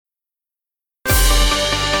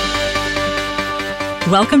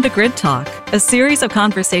Welcome to Grid Talk, a series of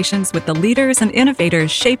conversations with the leaders and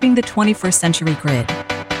innovators shaping the 21st century grid.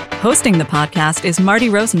 Hosting the podcast is Marty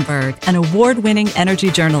Rosenberg, an award-winning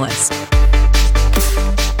energy journalist.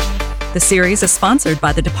 The series is sponsored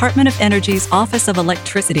by the Department of Energy's Office of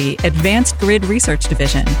Electricity Advanced Grid Research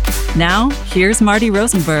Division. Now, here's Marty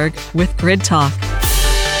Rosenberg with Grid Talk.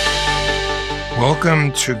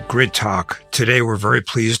 Welcome to Grid Talk. Today, we're very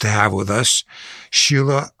pleased to have with us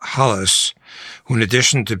Sheila Hollis, who, in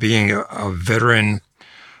addition to being a veteran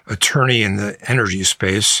attorney in the energy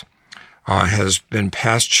space, has been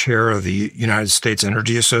past chair of the United States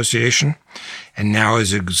Energy Association and now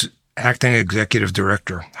is acting executive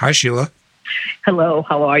director. Hi, Sheila. Hello.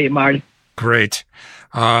 How are you, Marty? Great.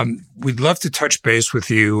 We'd love to touch base with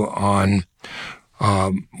you on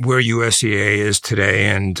where USEA is today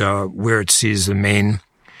and where it sees the main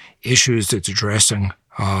issues it's addressing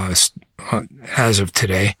as of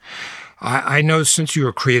today. I know since you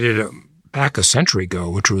were created back a century ago,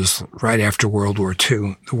 which was right after World War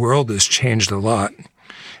II, the world has changed a lot,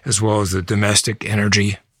 as well as the domestic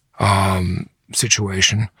energy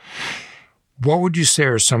situation. What would you say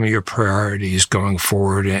are some of your priorities going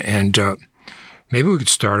forward? And maybe we could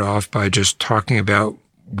start off by just talking about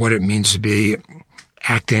what it means to be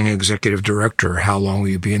acting executive director. How long will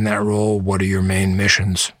you be in that role? What are your main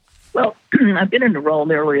missions? Well, I've been in the role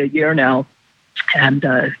nearly a year now, and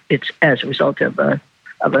it's as a result of a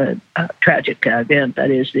tragic event, that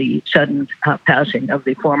is the sudden passing of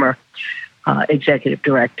the former executive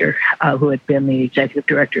director, who had been the executive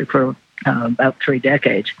director for about 3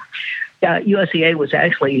 decades. USEA was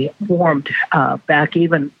actually formed back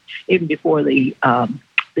even before the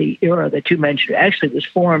era that you mentioned. Actually was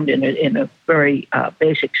formed in a very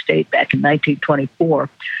basic state back in 1924.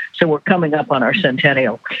 So we're coming up on our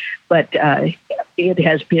centennial. But it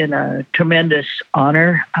has been a tremendous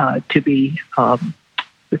honor to be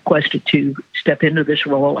requested to step into this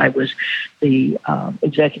role. I was the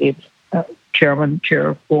executive chair of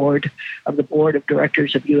the board of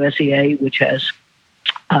directors of USEA, which has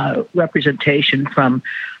representation from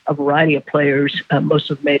a variety of players, most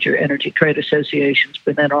of the major energy trade associations,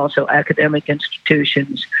 but then also academic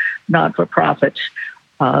institutions, not-for-profits,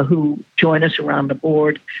 who join us around the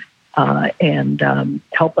board and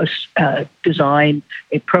help us design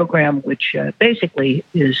a program which basically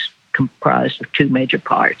is comprised of 2 major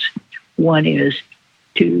parts. One is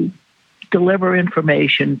to deliver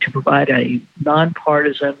information to provide a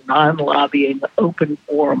nonpartisan, non-lobbying, open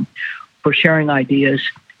forum for sharing ideas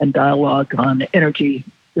and dialogue on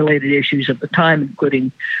energy-related issues of the time,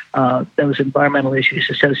 including those environmental issues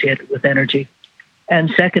associated with energy. And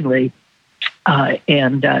secondly,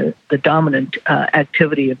 the dominant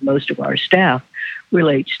activity of most of our staff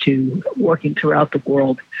relates to working throughout the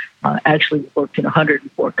world. Actually, we worked in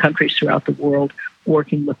 104 countries throughout the world,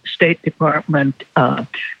 working with the State Department,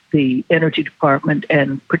 the Energy Department,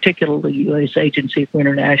 and particularly the U.S. Agency for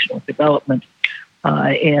International Development.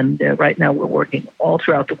 And right now we're working all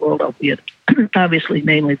throughout the world, albeit obviously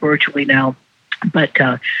mainly virtually now, but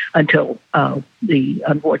until the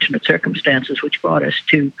unfortunate circumstances which brought us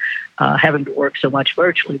to having to work so much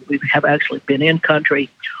virtually, we have actually been in country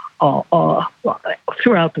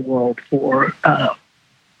throughout the world for,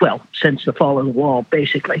 since the fall of the wall,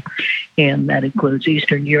 basically. And that includes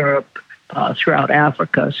Eastern Europe, throughout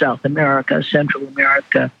Africa, South America, Central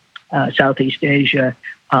America, Southeast Asia,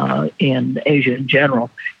 and Asia in general.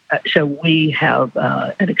 So we have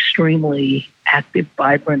an extremely active,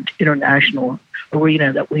 vibrant international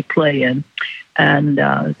arena that we play in, and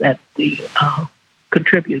that we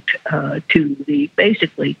contribute to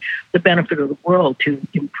basically the benefit of the world, to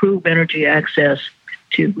improve energy access,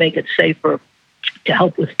 to make it safer, to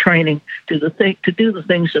help with training, to do the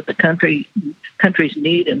things that the countries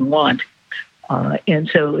need and want. And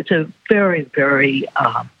so it's a very, very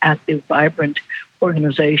active, vibrant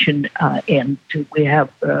organization, and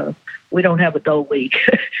we don't have a dull week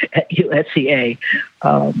at USEA.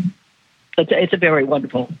 It's a very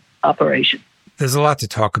wonderful operation. There's a lot to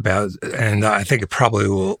talk about, and I think it probably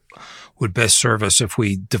would best serve us if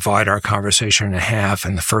we divide our conversation in half,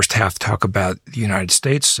 and the first half talk about the United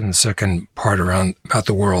States, and the second part about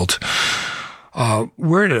the world.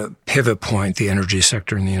 We're at a pivot point, the energy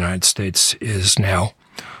sector in the United States is now,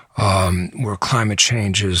 where climate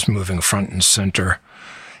change is moving front and center.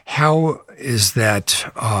 How is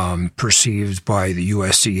that perceived by the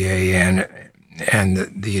USEA and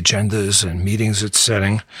the agendas and meetings it's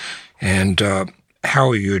setting? And how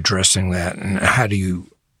are you addressing that, and how do you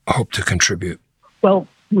hope to contribute? Well,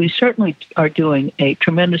 we certainly are doing a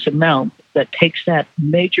tremendous amount that takes that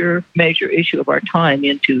major issue of our time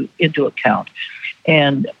into account.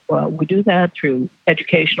 And we do that through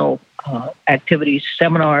educational activities,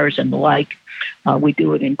 seminars, and the like. We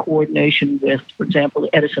do it in coordination with, for example,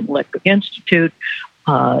 the Edison Electric Institute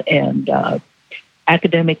and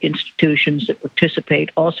academic institutions that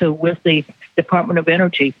participate, also with the Department of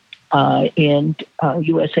Energy and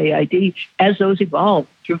USAID, as those evolve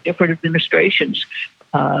through different administrations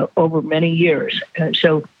over many years.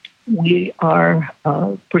 So we are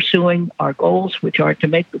pursuing our goals, which are to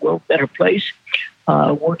make the world a better place,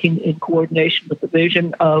 working in coordination with the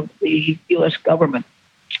vision of the U.S. government.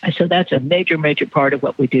 And so that's a major, major part of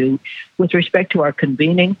what we do. With respect to our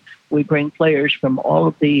convening, we bring players from all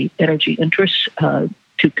of the energy interests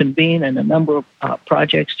to convene in a number of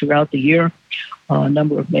projects throughout the year, a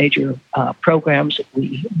number of major programs that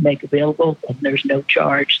we make available, and there's no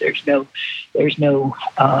charge. There's no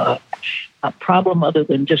problem other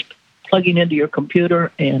than just plugging into your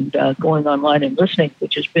computer and going online and listening,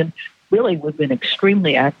 which has been really, we've been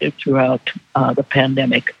extremely active throughout the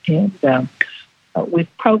pandemic. And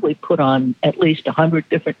we've probably put on at least 100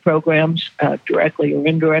 different programs, directly or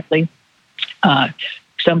indirectly,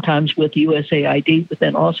 sometimes with USAID, but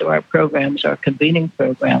then also our programs, our convening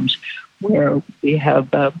programs, where we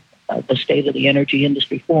have the State of the Energy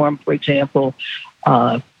Industry Forum, for example,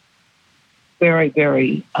 very,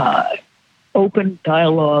 very open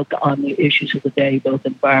dialogue on the issues of the day, both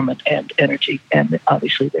environment and energy, and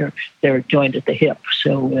obviously they're joined at the hip.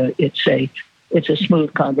 So it's a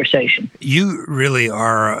smooth conversation. You really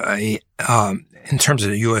are in terms of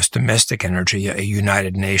the U.S. domestic energy, a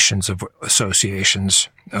United Nations of associations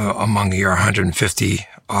among your 150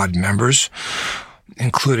 odd members,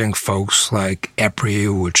 including folks like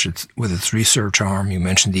EPRI, which is, with its research arm, you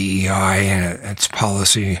mentioned the EEI and its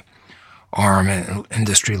policy arm and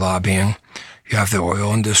industry lobbying. You have the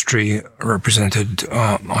oil industry represented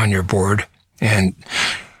on your board. And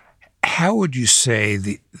how would you say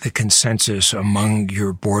the consensus among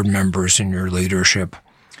your board members and your leadership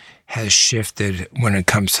has shifted when it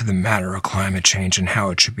comes to the matter of climate change and how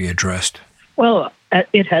it should be addressed? Well,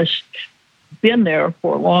 it has been there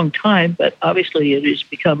for a long time, but obviously it has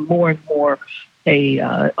become more and more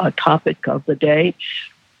a topic of the day.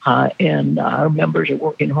 And our members are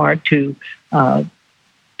working hard to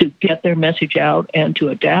get their message out and to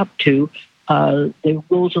adapt to the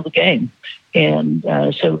rules of the game. And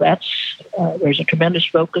so there's a tremendous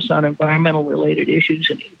focus on environmental related issues,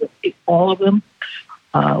 and all of them,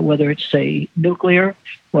 whether it's nuclear,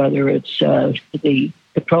 whether it's the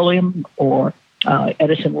petroleum or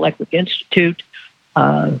Edison Electric Institute,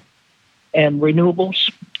 and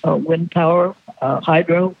renewables, wind power,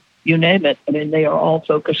 hydro, you name it. I mean, they are all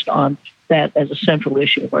focused on that as a central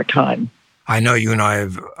issue of our time. I know you and I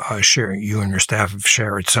have you and your staff have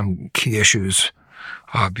shared some key issues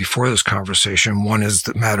before this conversation. One is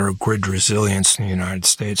the matter of grid resilience in the United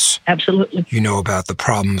States. Absolutely. You know about the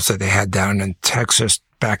problems that they had down in Texas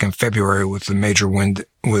back in February with the major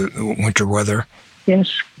winter weather.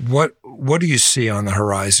 Yes. What do you see on the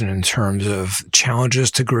horizon in terms of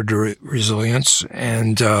challenges to grid resilience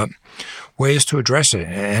and ways to address it?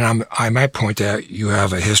 And I might point out you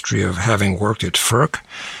have a history of having worked at FERC.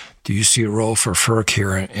 Do you see a role for FERC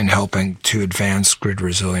here in helping to advance grid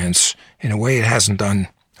resilience in a way it hasn't done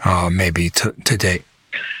maybe to date?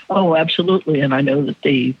 Oh, absolutely. And I know that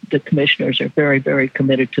the commissioners are very, very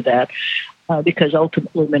committed to that. Because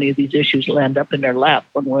ultimately many of these issues land up in their lap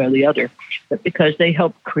one way or the other, but because they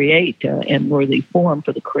help create and were the forum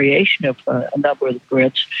for the creation of a number of the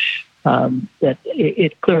grids, that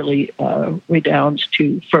it clearly redounds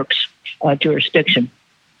to FERC's jurisdiction.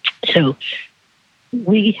 So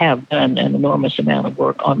we have done an enormous amount of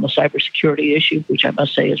work on the cybersecurity issue, which I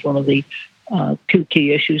must say is one of the two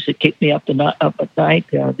key issues that keep me up at night.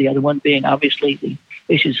 The other one being obviously the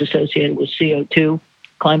issues associated with CO2.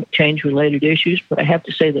 Climate change-related issues, but I have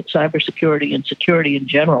to say that cybersecurity and security in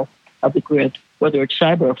general of the grid, whether it's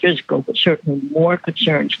cyber or physical, but certainly more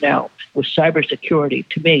concerns now with cybersecurity,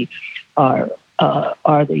 to me, are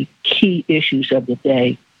the key issues of the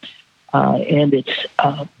day, and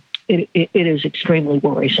it is extremely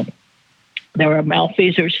worrisome. There are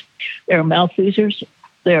malfeasers. There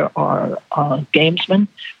are gamesmen.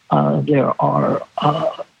 There are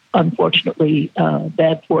unfortunately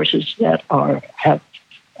bad forces that have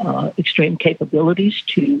extreme capabilities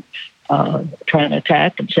to try and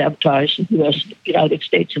attack and sabotage the United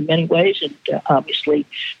States in many ways, and obviously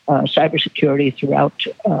cybersecurity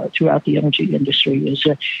throughout the energy industry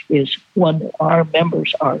is one that our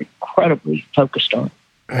members are incredibly focused on.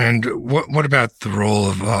 And what about the role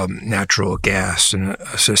of natural gas in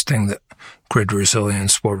assisting the grid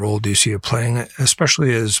resilience? What role do you see it playing,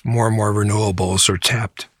 especially as more and more renewables are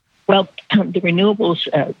tapped? Well, the renewables,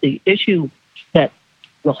 the issue that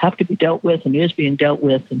will have to be dealt with and is being dealt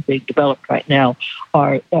with and being developed right now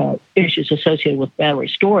are issues associated with battery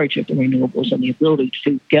storage of the renewables and the ability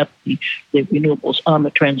to get the renewables on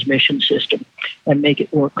the transmission system and make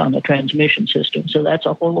it work on the transmission system. So that's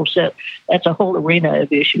a whole arena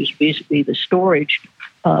of issues vis-a-vis the storage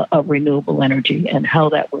of renewable energy and how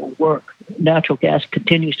that will work. Natural gas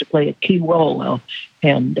continues to play a key role now,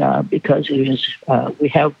 and because it is, we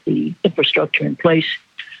have the infrastructure in place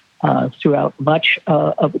throughout much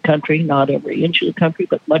of the country, not every inch of the country,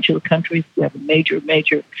 but much of the country. We have a major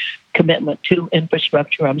commitment to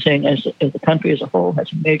infrastructure. I'm saying as the country as a whole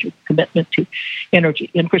has a major commitment to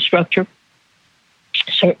energy infrastructure.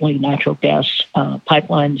 Certainly natural gas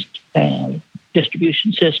pipelines and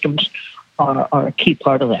distribution systems are a key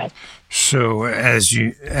part of that. So as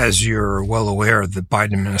you're well aware, the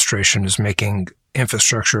Biden administration is making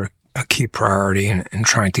infrastructure a key priority and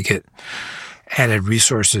trying to get added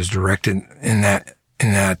resources directed in that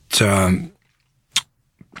to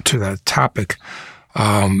that topic,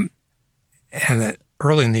 and that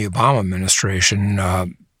early in the Obama administration,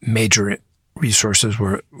 major resources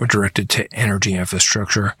were directed to energy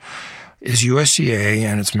infrastructure. Is USEA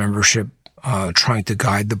and its membership trying to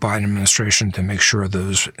guide the Biden administration to make sure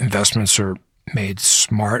those investments are made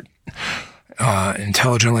smart,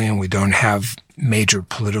 intelligently, and we don't have major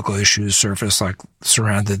political issues surface like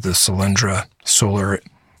surrounded the Solyndra solar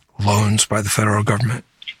loans by the federal government?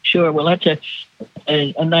 Sure. Well, that's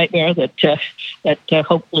a nightmare that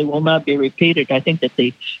hopefully will not be repeated. I think that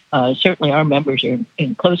certainly our members are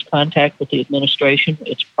in close contact with the administration.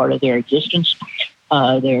 It's part of their existence.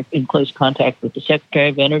 They're in close contact with the Secretary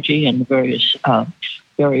of Energy and the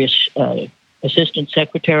various assistant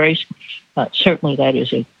secretaries. Certainly that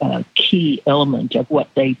is a key element of what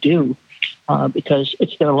they do because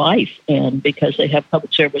it's their life and because they have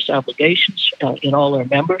public service obligations in all their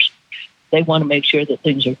members. They want to make sure that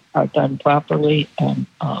things are done properly and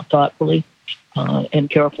thoughtfully and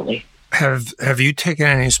carefully. Have you taken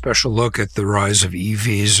any special look at the rise of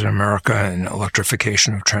EVs in America and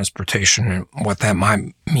electrification of transportation and what that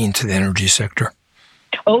might mean to the energy sector?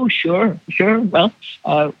 Oh, sure. Well,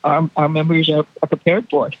 our members are prepared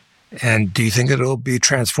for it. And do you think it'll be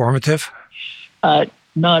transformative?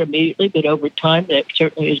 Not immediately, but over time, that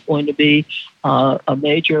certainly is going to be a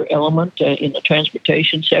major element in the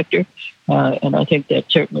transportation sector. And I think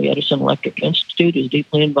that certainly Edison Electric Institute is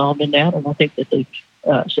deeply involved in that. And I think that the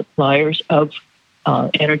suppliers of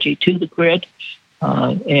energy to the grid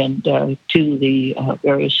and to the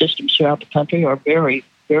various systems throughout the country are very,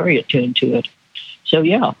 very attuned to it. So,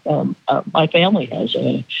 yeah, my family has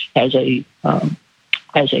a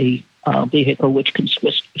vehicle which can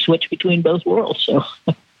switch between both worlds. So,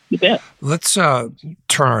 you bet. Let's turn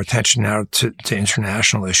our attention now to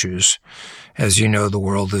international issues. As you know, the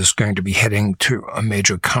world is going to be heading to a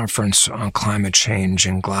major conference on climate change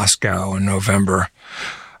in Glasgow in November.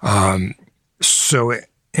 So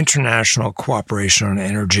international cooperation on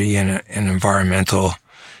energy and environmental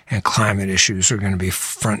and climate issues are going to be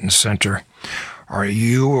front and center. Are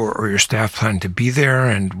you or your staff planning to be there,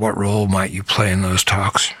 and what role might you play in those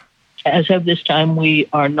talks? As of this time, we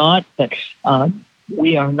are not, but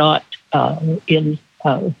we are not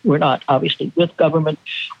we're not obviously with government.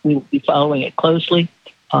 We will be following it closely.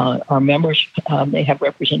 Our members, they have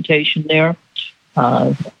representation there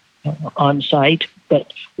on site,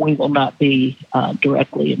 but we will not be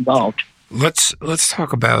directly involved. Let's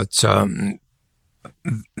talk about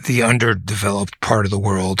the underdeveloped part of the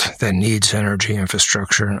world that needs energy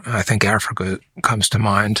infrastructure. I think Africa comes to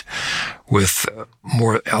mind, with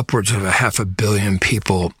upwards of 500 million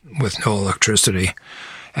people with no electricity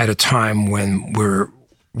at a time when we're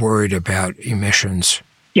worried about emissions.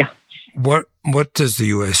 Yeah. What does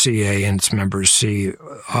the USEA and its members see?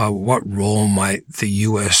 What role might the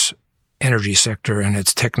U.S. energy sector and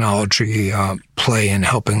its technology play in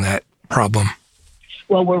helping that problem?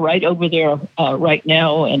 Well, we're right over there right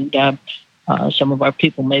now, and some of our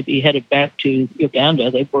people may be headed back to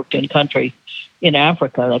Uganda. They've worked in country in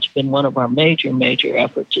Africa. That's been one of our major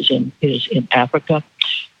efforts is in Africa,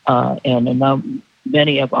 and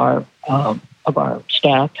many of our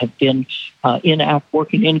staff have been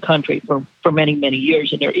working in country for many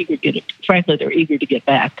years, and they're eager to get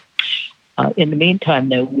back. In the meantime,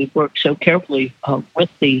 though, we've worked so carefully with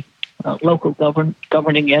the local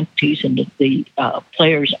governing entities and the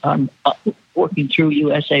players on working through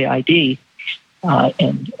USAID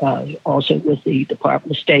and also with the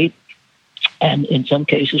Department of State and in some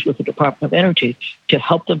cases with the Department of Energy to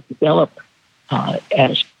help them develop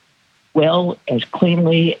as well, as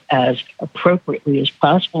cleanly, as appropriately as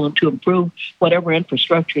possible, and to improve whatever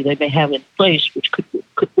infrastructure they may have in place, which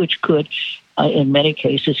could in many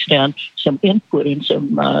cases, stand some input and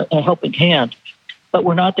some a helping hand. But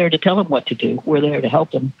we're not there to tell them what to do. We're there to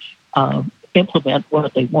help them implement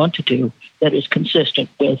what they want to do that is consistent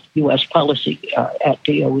with U.S. policy at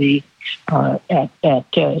DOE,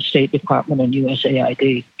 at State Department, and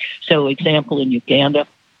USAID. So, example, in Uganda,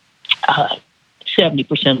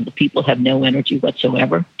 70% of the people have no energy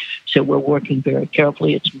whatsoever. So we're working very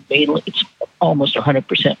carefully. It's almost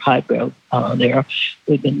 100% hydro there.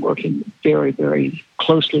 We've been working very, very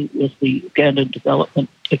closely with the Ugandan development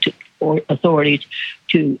authorities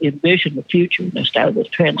to envision the future and establish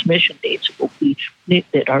transmission needs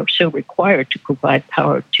that are so required to provide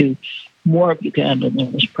power to more of Uganda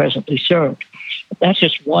than is presently served. That's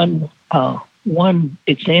just one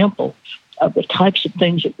example of the types of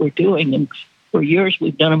things that we're doing. And for years,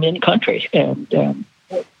 we've done them in country, and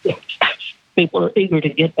people are eager to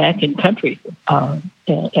get back in country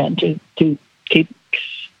and to keep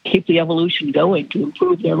the evolution going to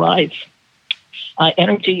improve their life.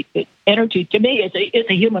 Energy to me is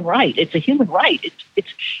a human right. It's a human right.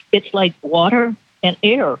 It's like water and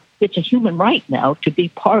air. It's a human right now to be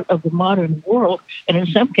part of the modern world, and in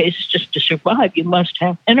some cases, just to survive, you must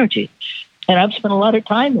have energy. And I've spent a lot of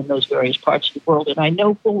time in those various parts of the world, and I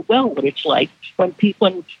know full well what it's like when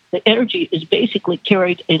the energy is basically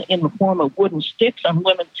carried in the form of wooden sticks on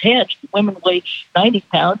women's heads. The women weigh 90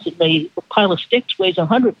 pounds, and a pile of sticks weighs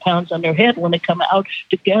 100 pounds on their head when they come out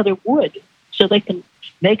to gather wood so they can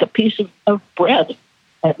make a piece of bread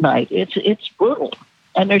at night. It's brutal,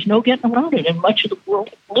 and there's no getting around it, and much of the world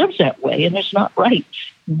lives that way, and it's not right.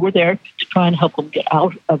 We're there to try and help them get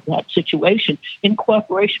out of that situation in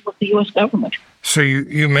cooperation with the U.S. government. So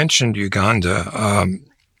you mentioned Uganda.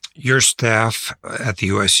 Your staff at the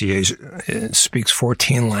USDA speaks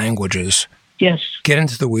 14 languages. Yes. Get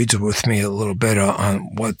into the weeds with me a little bit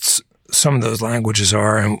on what some of those languages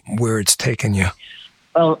are and where it's taken you.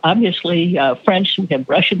 Well, obviously, French, we have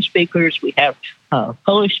Russian speakers, we have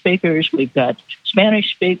Polish speakers, we've got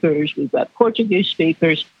Spanish speakers, we've got Portuguese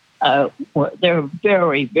speakers. They're a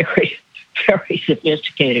very, very, very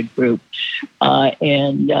sophisticated group.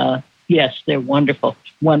 Yes, they're wonderful,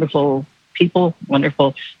 wonderful people,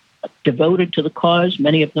 wonderful, devoted to the cause.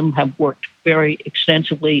 Many of them have worked very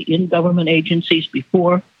extensively in government agencies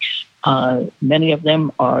before. Many of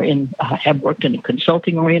them have worked in the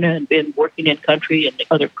consulting arena and been working in country in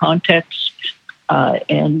other contexts.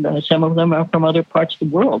 And some of them are from other parts of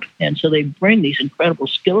the world. And so they bring these incredible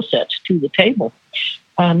skill sets to the table.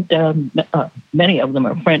 And many of them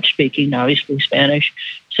are French-speaking, obviously Spanish.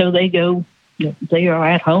 So they are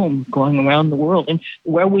at home going around the world. And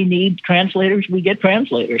where we need translators, we get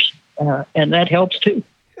translators. And that helps too.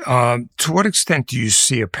 To what extent do you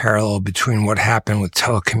see a parallel between what happened with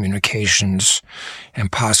telecommunications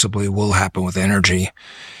and possibly will happen with energy,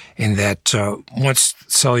 in that once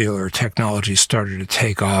cellular technology started to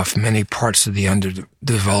take off, many parts of the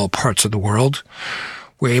underdeveloped parts of the world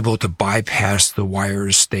were able to bypass the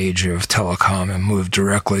wires stage of telecom and move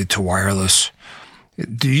directly to wireless?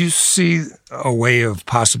 Do you see a way of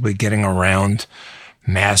possibly getting around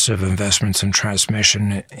massive investments in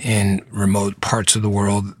transmission in remote parts of the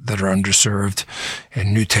world that are underserved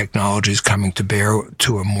and new technologies coming to bear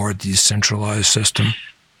to a more decentralized system?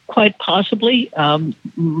 Quite possibly.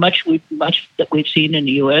 Much that we've seen in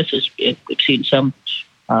the U.S. is we've seen some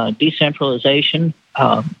decentralization.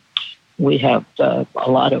 We have a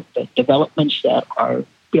lot of developments that are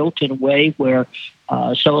built in a way where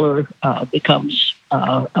solar becomes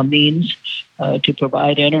a means to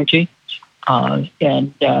provide energy.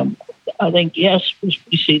 And I think, yes,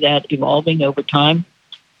 we see that evolving over time.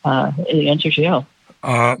 The answer is yeah.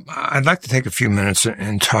 I'd like to take a few minutes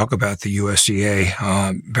and talk about the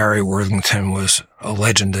USDA. Barry Worthington was a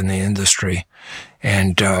legend in the industry.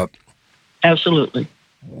 And absolutely.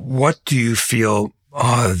 What do you feel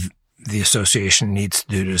the association needs to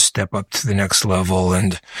do to step up to the next level,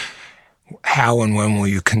 and how and when will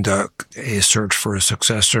you conduct a search for a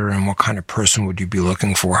successor, and what kind of person would you be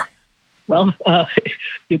looking for? Well,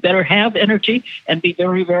 you better have energy and be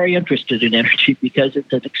very, very interested in energy, because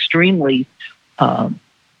it's an extremely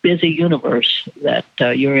busy universe that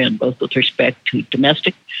you're in, both with respect to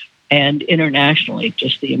domestic and internationally.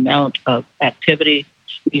 Just the amount of activity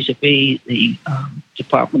vis-a-vis the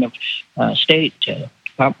Department of State,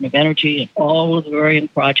 Department of Energy, and all of the varying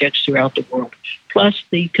projects throughout the world, plus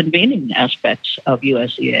the convening aspects of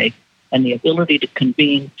USDA and the ability to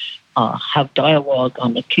convene, have dialogue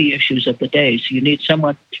on the key issues of the day. So you need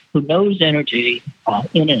someone who knows energy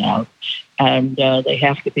in and out and they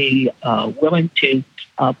have to be willing to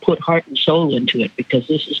put heart and soul into it, because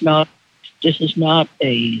this is not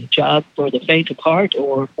a job for the faint of heart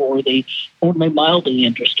or for the only mildly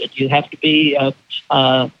interested. You have to be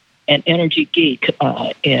an energy geek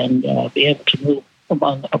and be able to move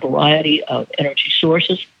among a variety of energy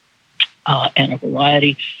sources and a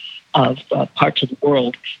variety of parts of the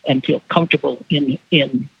world and feel comfortable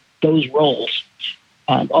in those roles.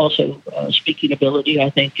 Also, speaking ability, I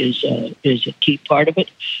think, is a key part of it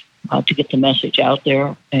to get the message out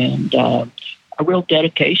there, and a real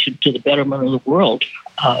dedication to the betterment of the world.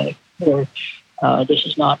 Where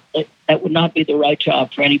that would not be the right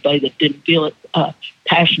job for anybody that didn't feel it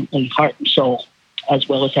passionately, heart and soul, as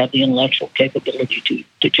well as have the intellectual capability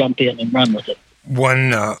to jump in and run with it.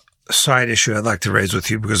 One side issue I'd like to raise with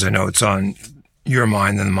you, because I know it's on your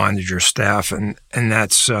mind and the mind of your staff, and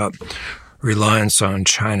that's reliance on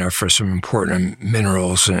China for some important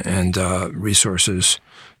minerals and resources,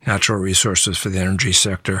 natural resources for the energy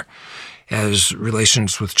sector. As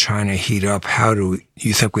relations with China heat up, how do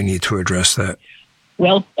you think we need to address that?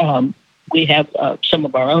 Well, we have some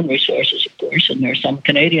of our own resources, of course, and there are some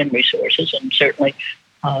Canadian resources, and certainly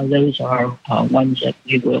those are ones that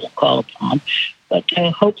we will call upon. But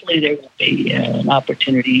hopefully there will be an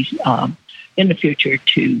opportunity in the future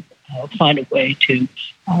to find a way to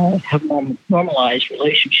have more normalized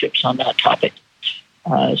relationships on that topic.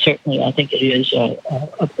 Certainly, I think it is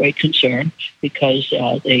a great concern, because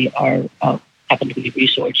they are happen to be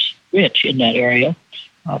resource rich in that area.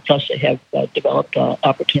 Plus, they have developed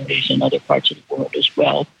opportunities in other parts of the world as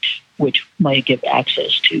well, which might give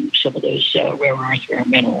access to some of those rare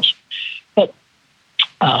minerals. But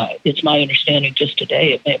it's my understanding just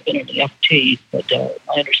today, it may have been in the FT, but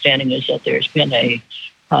my understanding is that there's been a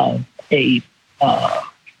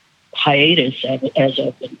hiatus as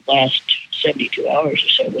of the last 72 hours or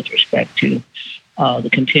so with respect to the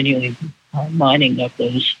continuing mining of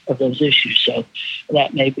those issues. So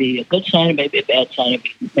that may be a good sign, it may be a bad sign,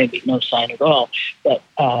 it may be no sign at all. But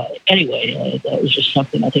anyway, that was just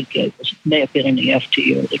something I think may have been in the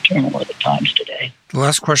FT or the Journal or the Times today. The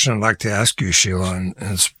last question I'd like to ask you, Sheila, and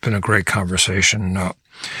it's been a great conversation,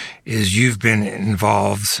 is you've been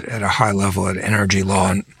involved at a high level at energy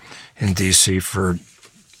law in D.C. for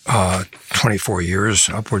 24 years,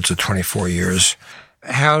 upwards of 24 years.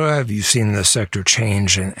 How have you seen the sector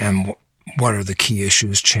change, and what are the key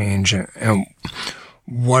issues change, and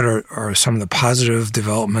what are some of the positive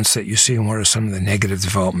developments that you see, and what are some of the negative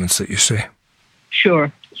developments that you see?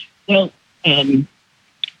 Sure. Well,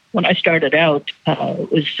 when I started out,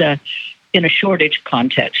 it was in a shortage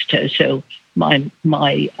context. So my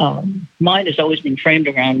mind has always been framed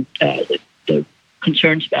around the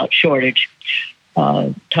concerns about shortage.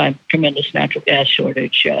 Tremendous natural gas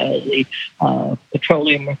shortage, the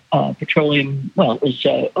petroleum, it was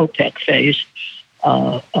OPEC phase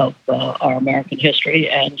of our American history,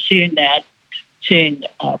 and seeing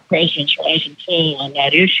presidents rise and fall on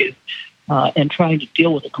that issue, and trying to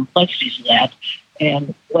deal with the complexities of that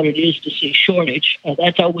and what it is to see shortage,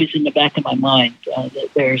 that's always in the back of my mind, that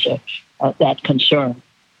there's that concern.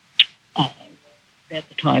 At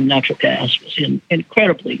the time, natural gas was in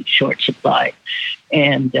incredibly short supply,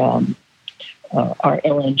 and our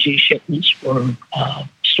LNG shipments were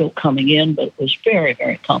still coming in, but it was a very,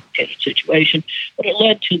 very complicated situation. But it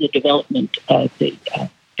led to the development of the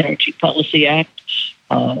Energy Policy Act,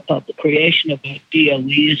 of the creation of a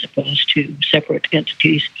DOE as opposed to separate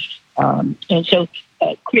entities. And so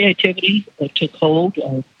creativity took hold,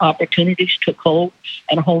 opportunities took hold,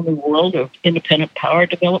 and a whole new world of independent power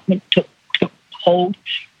development took hold.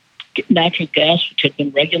 Natural gas, which had been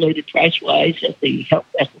regulated price-wise at the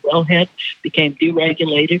wellhead, became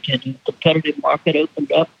deregulated, and a competitive market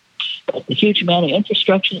opened up. But the huge amount of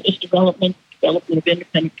infrastructure that was development of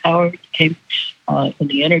independent power that came in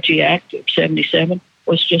the Energy Act of 1977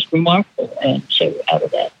 was just remarkable. And so out of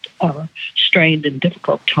that strained and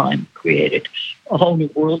difficult time created a whole new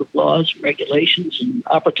world of laws and regulations and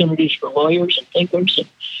opportunities for lawyers and thinkers and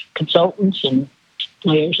consultants and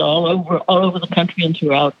players all over the country and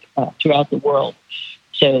throughout the world.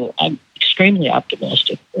 So I'm extremely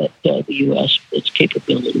optimistic that the U.S., its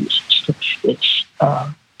capabilities, its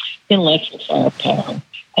intellectual firepower,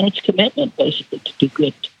 and its commitment basically to do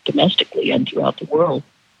good domestically and throughout the world,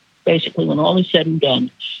 basically when all is said and done,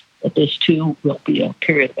 that this too will be a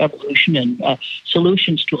period of evolution and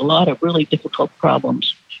solutions to a lot of really difficult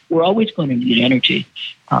problems. We're always going to need energy,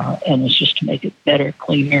 and it's just to make it better,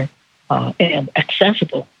 cleaner, and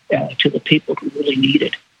accessible to the people who really need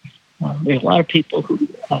it. There's a lot of people who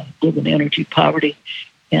live in energy poverty,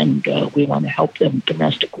 and we want to help them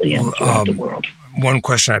domestically and throughout the world. one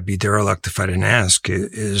question I'd be derelict if I didn't ask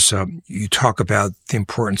is you talk about the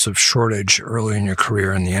importance of shortage early in your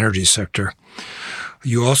career in the energy sector.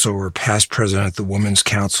 You also were past president of the Women's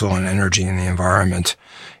Council on Energy and the Environment,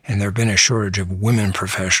 and there have been a shortage of women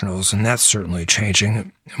professionals, and that's certainly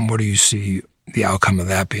changing. And what do you see the outcome of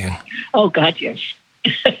that being? Oh, God, yes.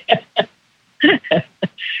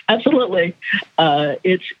 Absolutely.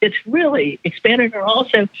 It's really expanded, and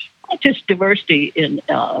also not just diversity in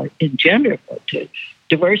gender, but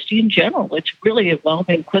diversity in general. It's really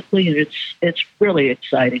evolving quickly, and it's really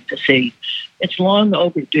exciting to see. It's long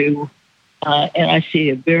overdue, and I see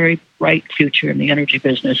a very bright future in the energy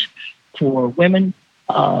business for women,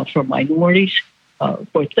 for minorities,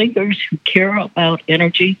 for thinkers who care about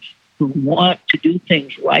energy, who want to do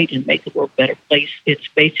things right and make the world a better place. It's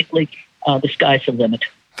basically the sky's the limit.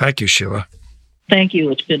 Thank you, Sheila. Thank you.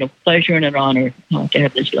 It's been a pleasure and an honor to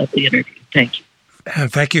have this lovely interview. Thank you.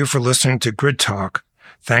 And thank you for listening to Grid Talk.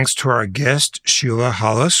 Thanks to our guest, Sheila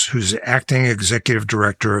Hollis, who's Acting Executive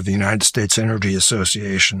Director of the United States Energy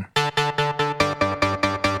Association.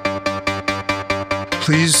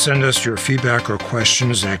 Please send us your feedback or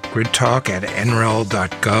questions at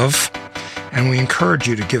gridtalk@nrel.gov, and we encourage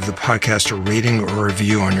you to give the podcast a rating or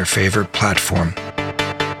review on your favorite platform.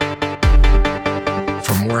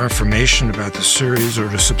 For more information about the series or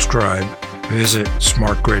to subscribe, visit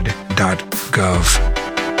smartgrid.gov.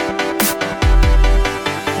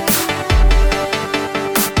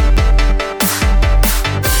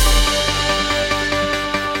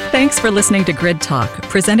 Thanks for listening to Grid Talk,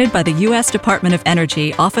 presented by the U.S. Department of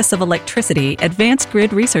Energy, Office of Electricity, Advanced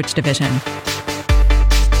Grid Research Division.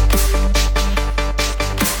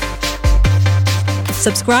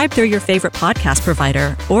 Subscribe through your favorite podcast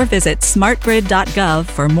provider or visit smartgrid.gov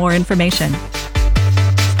for more information.